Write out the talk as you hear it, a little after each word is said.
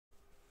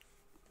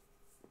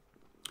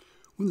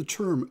When the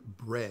term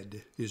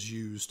bread is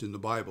used in the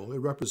Bible, it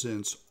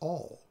represents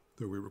all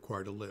that we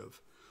require to live,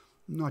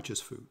 not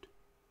just food.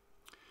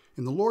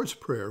 In the Lord's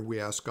Prayer, we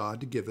ask God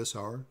to give us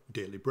our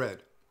daily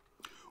bread.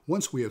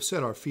 Once we have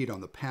set our feet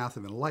on the path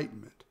of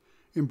enlightenment,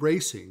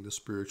 embracing the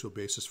spiritual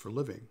basis for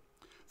living,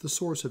 the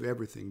source of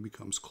everything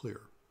becomes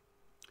clear.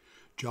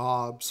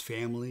 Jobs,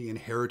 family,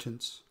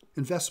 inheritance,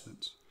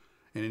 investments,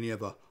 and any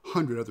of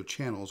 100 other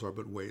channels are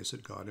but ways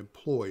that God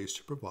employs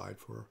to provide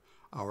for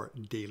our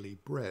daily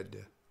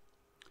bread.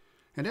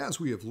 And as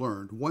we have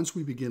learned, once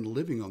we begin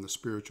living on the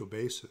spiritual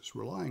basis,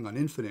 relying on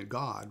infinite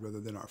God rather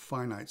than our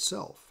finite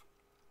self,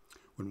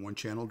 when one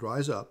channel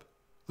dries up,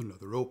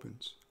 another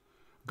opens.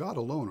 God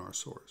alone our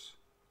source,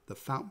 the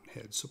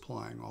fountainhead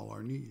supplying all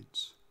our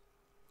needs.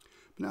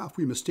 But now if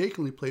we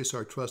mistakenly place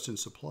our trust and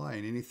supply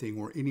in anything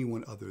or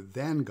anyone other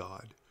than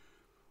God,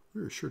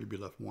 we are sure to be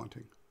left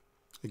wanting.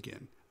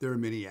 Again, there are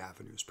many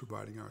avenues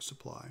providing our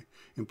supply,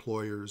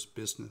 employers,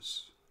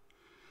 business.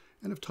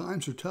 And if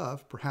times are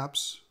tough,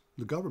 perhaps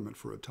the government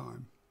for a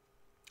time.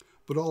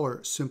 But all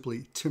are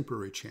simply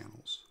temporary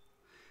channels.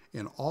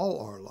 In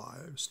all our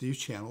lives, these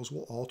channels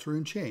will alter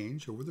and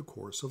change over the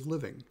course of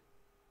living.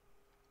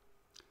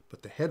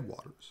 But the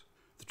headwaters,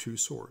 the true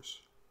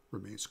source,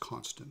 remains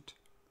constant.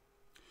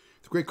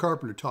 The great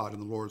carpenter taught in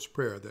the Lord's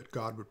Prayer that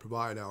God would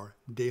provide our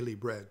daily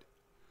bread,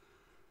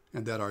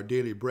 and that our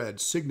daily bread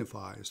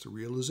signifies the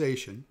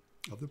realization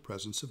of the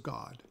presence of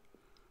God,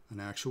 an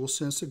actual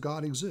sense that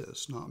God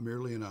exists, not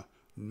merely in a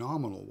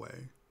nominal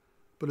way,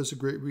 but as a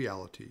great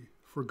reality,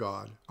 for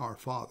God, our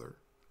Father,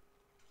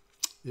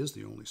 is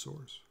the only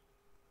source.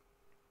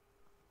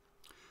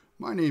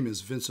 My name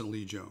is Vincent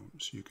Lee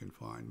Jones. You can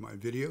find my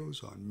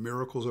videos on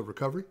miracles of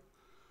recovery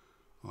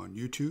on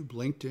YouTube,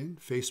 LinkedIn,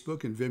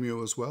 Facebook, and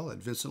Vimeo as well at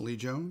Vincent Lee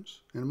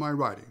Jones, and my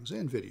writings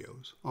and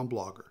videos on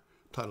Blogger,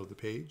 titled The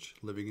Page,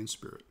 Living in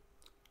Spirit.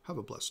 Have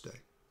a blessed day.